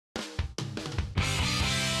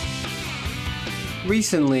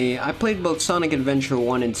Recently, I played both Sonic Adventure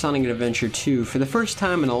 1 and Sonic Adventure 2 for the first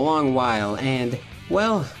time in a long while, and,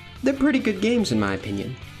 well, they're pretty good games in my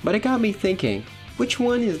opinion. But it got me thinking, which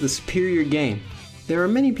one is the superior game? There are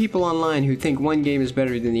many people online who think one game is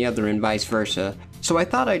better than the other and vice versa, so I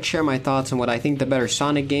thought I'd share my thoughts on what I think the better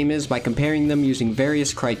Sonic game is by comparing them using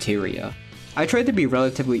various criteria. I tried to be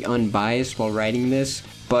relatively unbiased while writing this,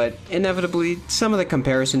 but inevitably, some of the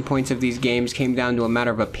comparison points of these games came down to a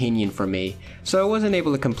matter of opinion for me, so I wasn't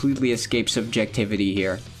able to completely escape subjectivity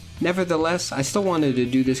here. Nevertheless, I still wanted to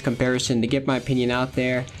do this comparison to get my opinion out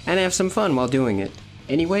there and have some fun while doing it.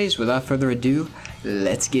 Anyways, without further ado,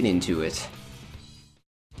 let's get into it.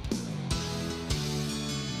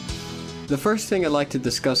 The first thing I'd like to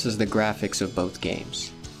discuss is the graphics of both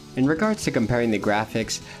games. In regards to comparing the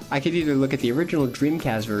graphics, I could either look at the original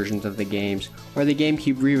Dreamcast versions of the games or the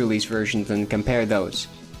GameCube re-release versions and compare those.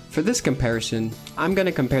 For this comparison, I'm going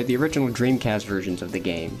to compare the original Dreamcast versions of the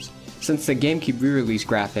games, since the GameCube re-release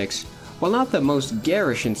graphics, while not the most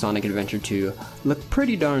garish in Sonic Adventure 2, look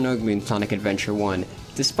pretty darn ugly in Sonic Adventure 1,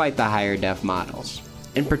 despite the higher def models.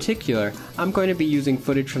 In particular, I'm going to be using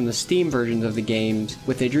footage from the Steam versions of the games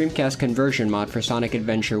with a Dreamcast conversion mod for Sonic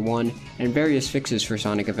Adventure 1 and various fixes for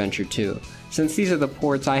Sonic Adventure 2, since these are the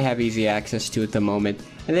ports I have easy access to at the moment,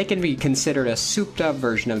 and they can be considered a souped up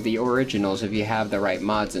version of the originals if you have the right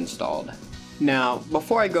mods installed. Now,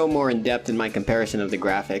 before I go more in depth in my comparison of the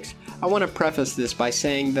graphics, I want to preface this by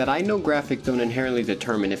saying that I know graphics don't inherently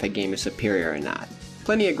determine if a game is superior or not.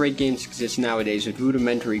 Plenty of great games exist nowadays with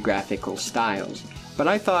rudimentary graphical styles, but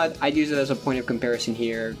I thought I'd use it as a point of comparison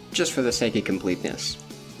here, just for the sake of completeness.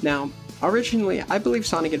 Now, originally, I believe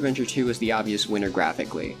Sonic Adventure 2 was the obvious winner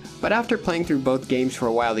graphically, but after playing through both games for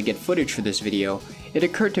a while to get footage for this video, it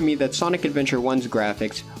occurred to me that Sonic Adventure 1's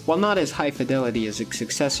graphics, while not as high fidelity as its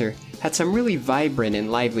successor, had some really vibrant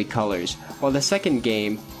and lively colors, while the second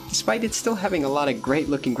game, despite it still having a lot of great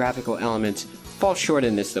looking graphical elements, falls short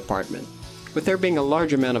in this department, with there being a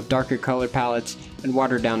large amount of darker color palettes and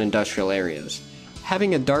watered down industrial areas.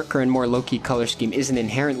 Having a darker and more low-key color scheme isn't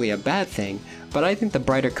inherently a bad thing, but I think the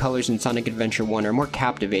brighter colors in Sonic Adventure 1 are more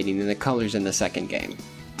captivating than the colors in the second game.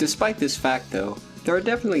 Despite this fact though, there are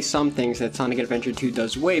definitely some things that Sonic Adventure 2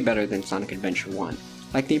 does way better than Sonic Adventure 1,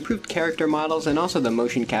 like the improved character models and also the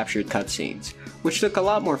motion captured cutscenes, which look a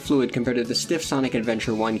lot more fluid compared to the stiff Sonic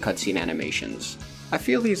Adventure 1 cutscene animations. I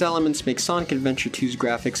feel these elements make Sonic Adventure 2's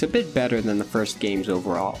graphics a bit better than the first game's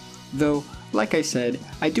overall, though, like I said,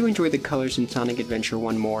 I do enjoy the colors in Sonic Adventure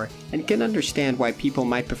 1 more, and can understand why people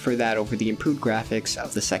might prefer that over the improved graphics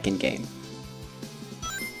of the second game.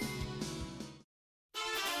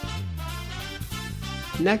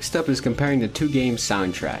 Next up is comparing the two games'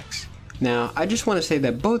 soundtracks. Now, I just want to say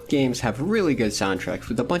that both games have really good soundtracks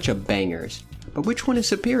with a bunch of bangers, but which one is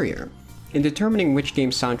superior? In determining which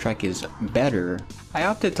game's soundtrack is better, I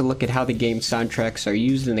opted to look at how the game's soundtracks are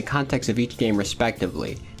used in the context of each game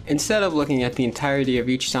respectively, instead of looking at the entirety of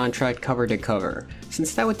each soundtrack cover to cover,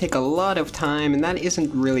 since that would take a lot of time and that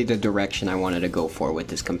isn't really the direction I wanted to go for with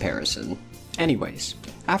this comparison. Anyways,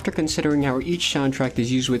 after considering how each soundtrack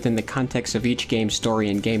is used within the context of each game's story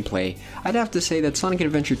and gameplay, I'd have to say that Sonic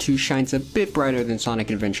Adventure 2 shines a bit brighter than Sonic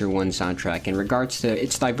Adventure 1's soundtrack in regards to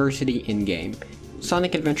its diversity in-game.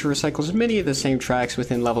 Sonic Adventure recycles many of the same tracks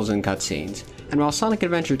within levels and cutscenes, and while Sonic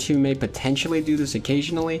Adventure 2 may potentially do this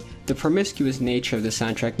occasionally, the promiscuous nature of the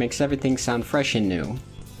soundtrack makes everything sound fresh and new.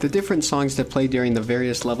 The different songs that play during the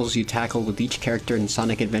various levels you tackle with each character in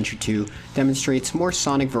Sonic Adventure 2 demonstrates more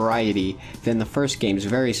Sonic variety than the first game's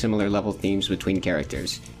very similar level themes between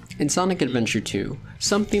characters. In Sonic Adventure 2,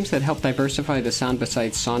 some themes that help diversify the sound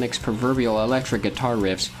besides Sonic's proverbial electric guitar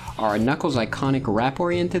riffs are Knuckles' iconic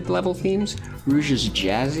rap-oriented level themes, Rouge's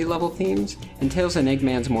jazzy level themes, and Tails and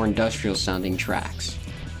Eggman's more industrial-sounding tracks.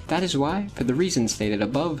 That is why, for the reasons stated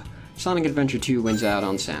above, Sonic Adventure 2 wins out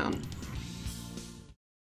on sound.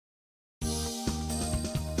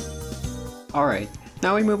 Alright,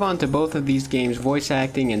 now we move on to both of these games' voice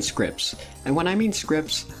acting and scripts. And when I mean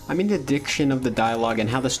scripts, I mean the diction of the dialogue and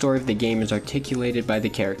how the story of the game is articulated by the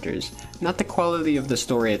characters, not the quality of the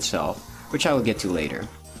story itself, which I will get to later.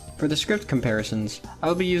 For the script comparisons, I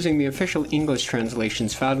will be using the official English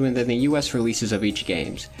translations found within the US releases of each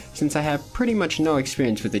games, since I have pretty much no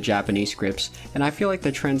experience with the Japanese scripts, and I feel like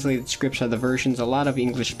the translated scripts are the versions a lot of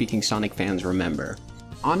English-speaking Sonic fans remember.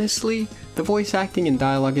 Honestly, the voice acting and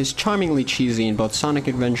dialogue is charmingly cheesy in both Sonic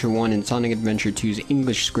Adventure 1 and Sonic Adventure 2's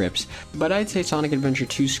English scripts, but I'd say Sonic Adventure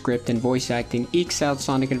 2's script and voice acting ekes out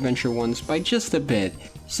Sonic Adventure 1's by just a bit,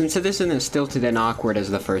 since it isn't as stilted and awkward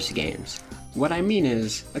as the first games. What I mean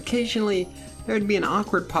is, occasionally, there would be an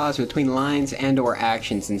awkward pause between lines and or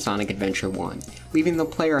actions in Sonic Adventure 1, leaving the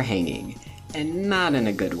player hanging, and not in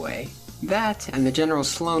a good way. That, and the general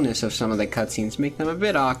slowness of some of the cutscenes make them a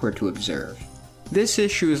bit awkward to observe. This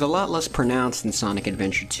issue is a lot less pronounced in Sonic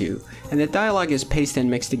Adventure 2, and the dialogue is paced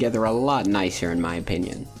and mixed together a lot nicer in my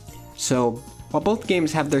opinion. So, while both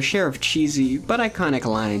games have their share of cheesy but iconic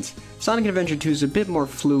lines, Sonic Adventure 2 is a bit more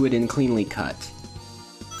fluid and cleanly cut.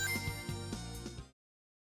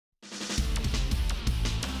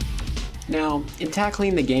 Now, in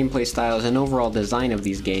tackling the gameplay styles and overall design of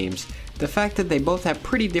these games, the fact that they both have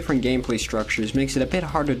pretty different gameplay structures makes it a bit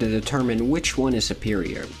harder to determine which one is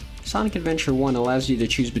superior. Sonic Adventure 1 allows you to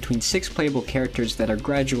choose between 6 playable characters that are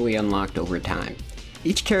gradually unlocked over time.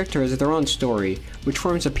 Each character has their own story, which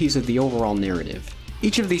forms a piece of the overall narrative.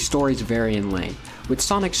 Each of these stories vary in length, with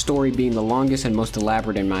Sonic's story being the longest and most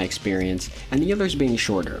elaborate in my experience, and the others being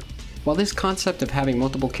shorter. While this concept of having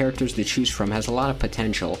multiple characters to choose from has a lot of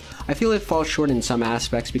potential, I feel it falls short in some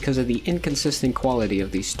aspects because of the inconsistent quality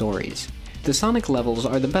of these stories. The Sonic levels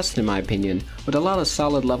are the best in my opinion, with a lot of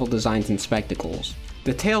solid level designs and spectacles.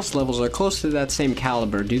 The Tails levels are close to that same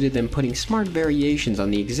caliber due to them putting smart variations on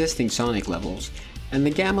the existing Sonic levels, and the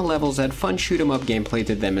Gamma levels add fun shoot-em-up gameplay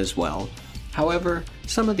to them as well. However,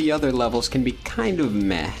 some of the other levels can be kind of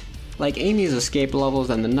meh, like Amy's escape levels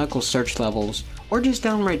and the Knuckles search levels, or just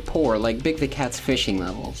downright poor like Big the Cat's fishing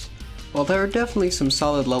levels. While there are definitely some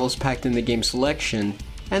solid levels packed in the game's selection,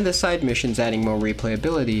 and the side missions adding more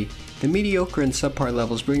replayability, the mediocre and subpar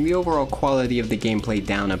levels bring the overall quality of the gameplay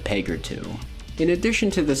down a peg or two. In addition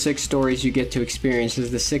to the 6 stories you get to experience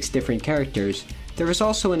as the 6 different characters, there is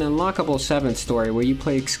also an unlockable 7th story where you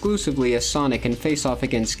play exclusively as Sonic and face off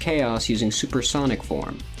against Chaos using Supersonic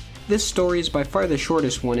form. This story is by far the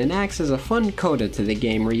shortest one and acts as a fun coda to the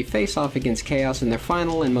game where you face off against Chaos in their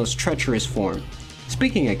final and most treacherous form.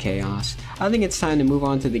 Speaking of Chaos, I think it's time to move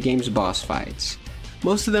on to the game's boss fights.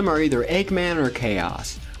 Most of them are either Eggman or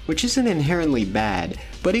Chaos, which isn't inherently bad,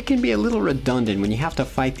 but it can be a little redundant when you have to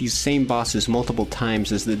fight these same bosses multiple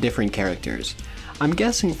times as the different characters. I'm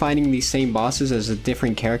guessing fighting these same bosses as a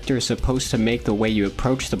different character is supposed to make the way you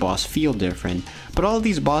approach the boss feel different, but all of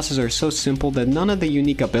these bosses are so simple that none of the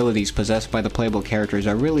unique abilities possessed by the playable characters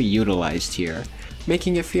are really utilized here,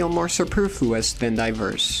 making it feel more superfluous than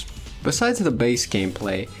diverse. Besides the base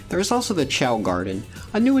gameplay, there is also the Chao Garden,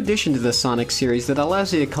 a new addition to the Sonic series that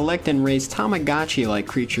allows you to collect and raise Tamagotchi-like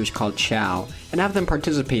creatures called Chao, and have them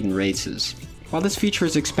participate in races. While this feature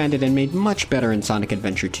is expanded and made much better in Sonic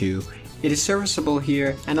Adventure 2, it is serviceable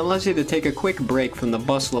here and allows you to take a quick break from the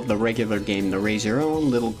bustle of the regular game to raise your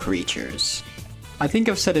own little creatures. I think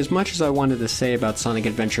I've said as much as I wanted to say about Sonic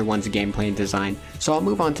Adventure 1's gameplay and design, so I'll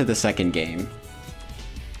move on to the second game.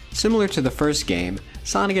 Similar to the first game,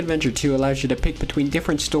 Sonic Adventure 2 allows you to pick between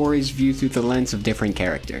different stories viewed through the lens of different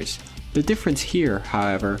characters. The difference here,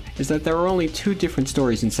 however, is that there are only 2 different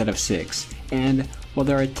stories instead of 6, and, while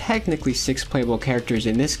there are technically 6 playable characters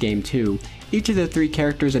in this game too, each of the 3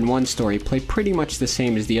 characters in one story play pretty much the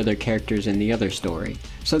same as the other characters in the other story,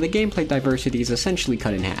 so the gameplay diversity is essentially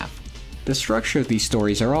cut in half. The structure of these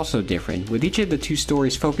stories are also different, with each of the 2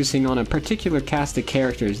 stories focusing on a particular cast of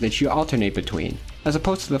characters that you alternate between, as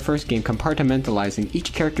opposed to the first game compartmentalizing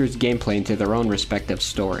each character's gameplay into their own respective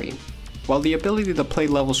story. While the ability to play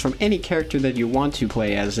levels from any character that you want to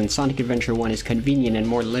play as in Sonic Adventure 1 is convenient and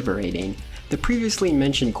more liberating, the previously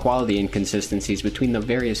mentioned quality inconsistencies between the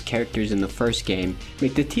various characters in the first game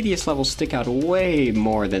make the tedious levels stick out way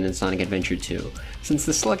more than in Sonic Adventure 2, since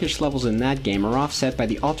the sluggish levels in that game are offset by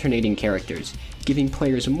the alternating characters, giving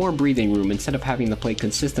players more breathing room instead of having to play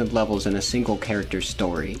consistent levels in a single character's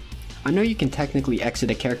story. I know you can technically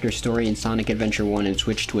exit a character's story in Sonic Adventure 1 and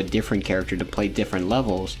switch to a different character to play different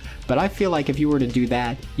levels, but I feel like if you were to do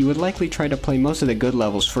that, you would likely try to play most of the good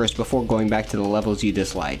levels first before going back to the levels you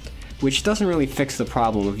disliked, which doesn't really fix the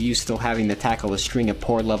problem of you still having to tackle a string of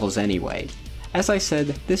poor levels anyway. As I said,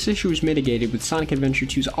 this issue is mitigated with Sonic Adventure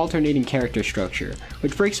 2's alternating character structure,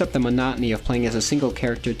 which breaks up the monotony of playing as a single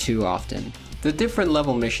character too often. The different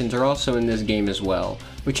level missions are also in this game as well,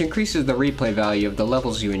 which increases the replay value of the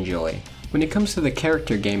levels you enjoy. When it comes to the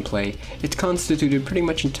character gameplay, it's constituted pretty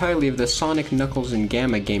much entirely of the Sonic, Knuckles, and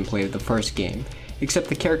Gamma gameplay of the first game, except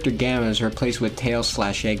the character Gamma is replaced with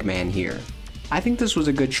Tails/Eggman here. I think this was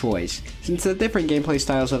a good choice, since the different gameplay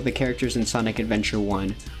styles of the characters in Sonic Adventure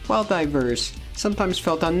 1, while diverse, sometimes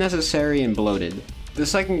felt unnecessary and bloated. The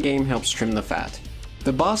second game helps trim the fat.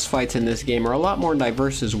 The boss fights in this game are a lot more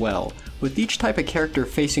diverse as well, with each type of character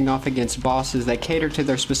facing off against bosses that cater to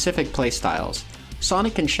their specific playstyles.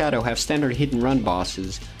 Sonic and Shadow have standard hit and run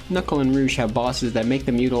bosses, Knuckle and Rouge have bosses that make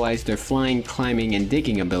them utilize their flying, climbing, and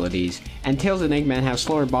digging abilities, and Tails and Eggman have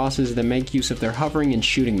slower bosses that make use of their hovering and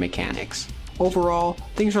shooting mechanics. Overall,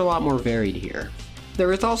 things are a lot more varied here.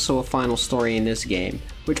 There is also a final story in this game,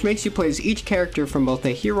 which makes you play as each character from both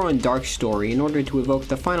the Hero and Dark story in order to evoke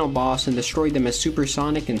the final boss and destroy them as Super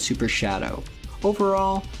Sonic and Super Shadow.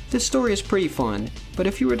 Overall, this story is pretty fun, but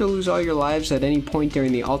if you were to lose all your lives at any point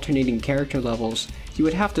during the alternating character levels, you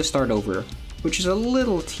would have to start over, which is a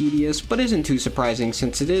little tedious but isn't too surprising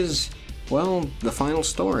since it is, well, the final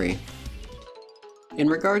story. In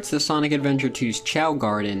regards to Sonic Adventure 2's Chao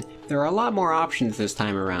Garden, there are a lot more options this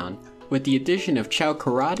time around, with the addition of Chao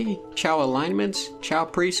Karate, Chao Alignments, Chao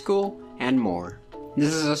Preschool, and more.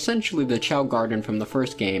 This is essentially the Chao Garden from the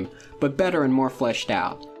first game, but better and more fleshed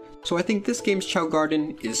out, so I think this game's Chao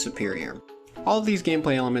Garden is superior. All of these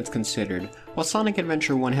gameplay elements considered, while Sonic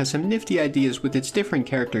Adventure 1 has some nifty ideas with its different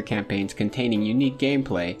character campaigns containing unique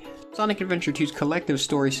gameplay, Sonic Adventure 2's collective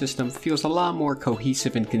story system feels a lot more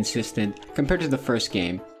cohesive and consistent compared to the first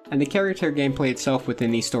game, and the character gameplay itself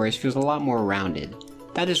within these stories feels a lot more rounded.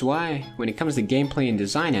 That is why, when it comes to gameplay and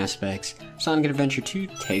design aspects, Sonic Adventure 2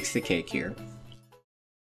 takes the cake here.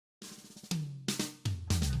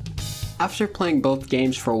 After playing both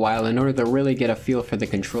games for a while in order to really get a feel for the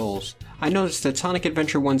controls, I noticed that Sonic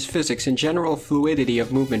Adventure 1's physics and general fluidity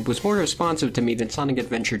of movement was more responsive to me than Sonic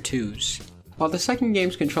Adventure 2's. While the second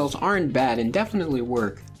game's controls aren't bad and definitely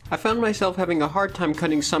work, I found myself having a hard time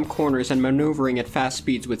cutting some corners and maneuvering at fast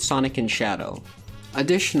speeds with Sonic and Shadow.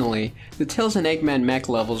 Additionally, the Tails and Eggman mech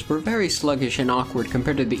levels were very sluggish and awkward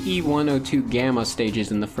compared to the E102 Gamma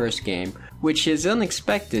stages in the first game, which is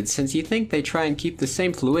unexpected since you think they try and keep the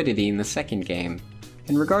same fluidity in the second game.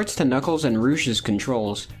 In regards to Knuckles and Rouge's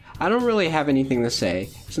controls, I don't really have anything to say,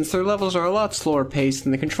 since their levels are a lot slower paced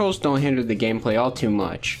and the controls don't hinder the gameplay all too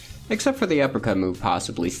much, except for the uppercut move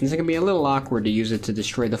possibly, since it can be a little awkward to use it to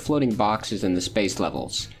destroy the floating boxes in the space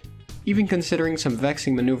levels. Even considering some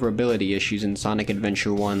vexing maneuverability issues in Sonic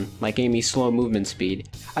Adventure 1, like Amy's slow movement speed,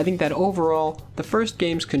 I think that overall, the first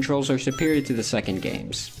game's controls are superior to the second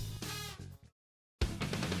game's.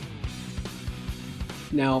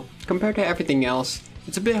 Now, compared to everything else,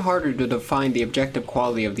 it's a bit harder to define the objective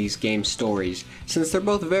quality of these games' stories, since they're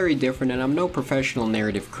both very different and I'm no professional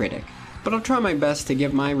narrative critic, but I'll try my best to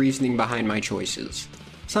give my reasoning behind my choices.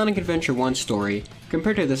 Sonic Adventure 1's story,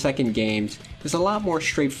 compared to the second game's, is a lot more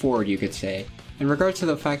straightforward you could say, in regards to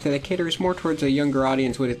the fact that it caters more towards a younger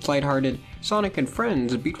audience with its lighthearted Sonic and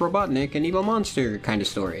Friends beat Robotnik and Evil Monster kind of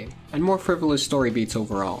story, and more frivolous story beats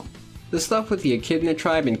overall. The stuff with the Echidna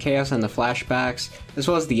tribe and Chaos and the flashbacks, as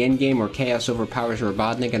well as the endgame where Chaos overpowers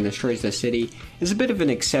Robotnik and destroys the city, is a bit of an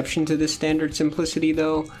exception to this standard simplicity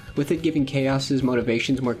though, with it giving Chaos's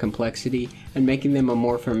motivations more complexity and making them a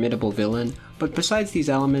more formidable villain, but besides these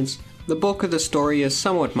elements, the bulk of the story is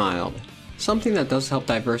somewhat mild. Something that does help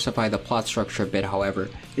diversify the plot structure a bit, however,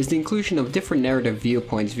 is the inclusion of different narrative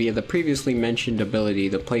viewpoints via the previously mentioned ability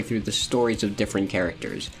to play through the stories of different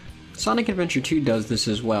characters. Sonic Adventure 2 does this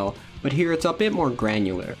as well, but here it's a bit more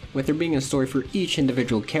granular, with there being a story for each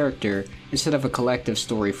individual character instead of a collective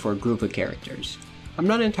story for a group of characters. I'm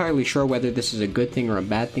not entirely sure whether this is a good thing or a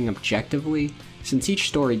bad thing objectively, since each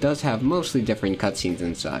story does have mostly different cutscenes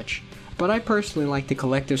and such, but I personally like the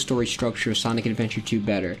collective story structure of Sonic Adventure 2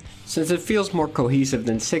 better, since it feels more cohesive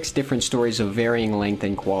than 6 different stories of varying length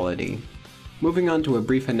and quality. Moving on to a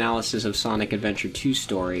brief analysis of Sonic Adventure 2's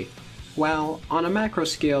story, while, on a macro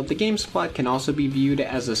scale, the game's plot can also be viewed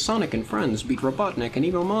as a Sonic and Friends beat Robotnik and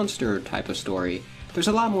Evil Monster type of story, there's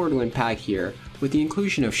a lot more to unpack here, with the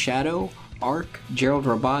inclusion of Shadow, Arc, Gerald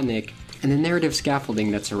Robotnik, and the narrative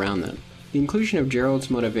scaffolding that surround them. The inclusion of Gerald's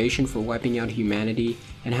motivation for wiping out humanity,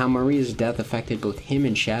 and how Maria's death affected both him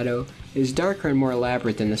and Shadow, is darker and more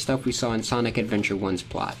elaborate than the stuff we saw in Sonic Adventure 1's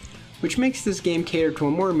plot, which makes this game cater to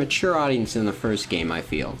a more mature audience than the first game, I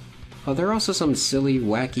feel. While there are also some silly,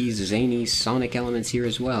 wacky, zany Sonic elements here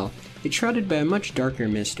as well, it's shrouded by a much darker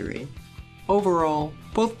mystery. Overall,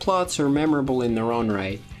 both plots are memorable in their own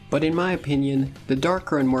right, but in my opinion, the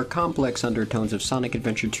darker and more complex undertones of Sonic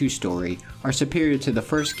Adventure 2's story are superior to the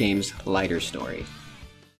first game's lighter story.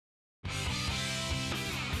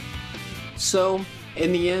 So,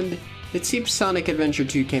 in the end, it seems Sonic Adventure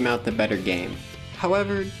 2 came out the better game.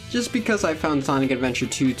 However, just because I found Sonic Adventure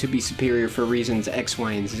 2 to be superior for reasons X,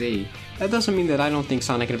 Y, and Z, that doesn't mean that I don't think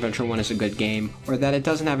Sonic Adventure 1 is a good game, or that it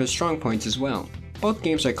doesn't have its strong points as well. Both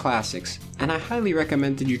games are classics, and I highly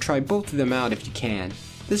recommend that you try both of them out if you can.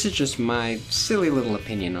 This is just my silly little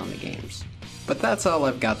opinion on the games. But that's all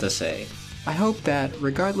I've got to say. I hope that,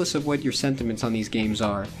 regardless of what your sentiments on these games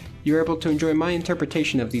are, you're able to enjoy my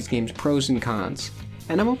interpretation of these games' pros and cons,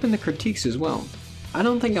 and I'm open to critiques as well. I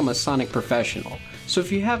don't think I'm a Sonic professional, so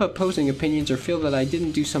if you have opposing opinions or feel that I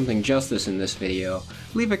didn't do something justice in this video,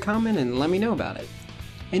 leave a comment and let me know about it.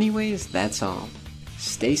 Anyways, that's all.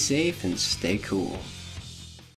 Stay safe and stay cool.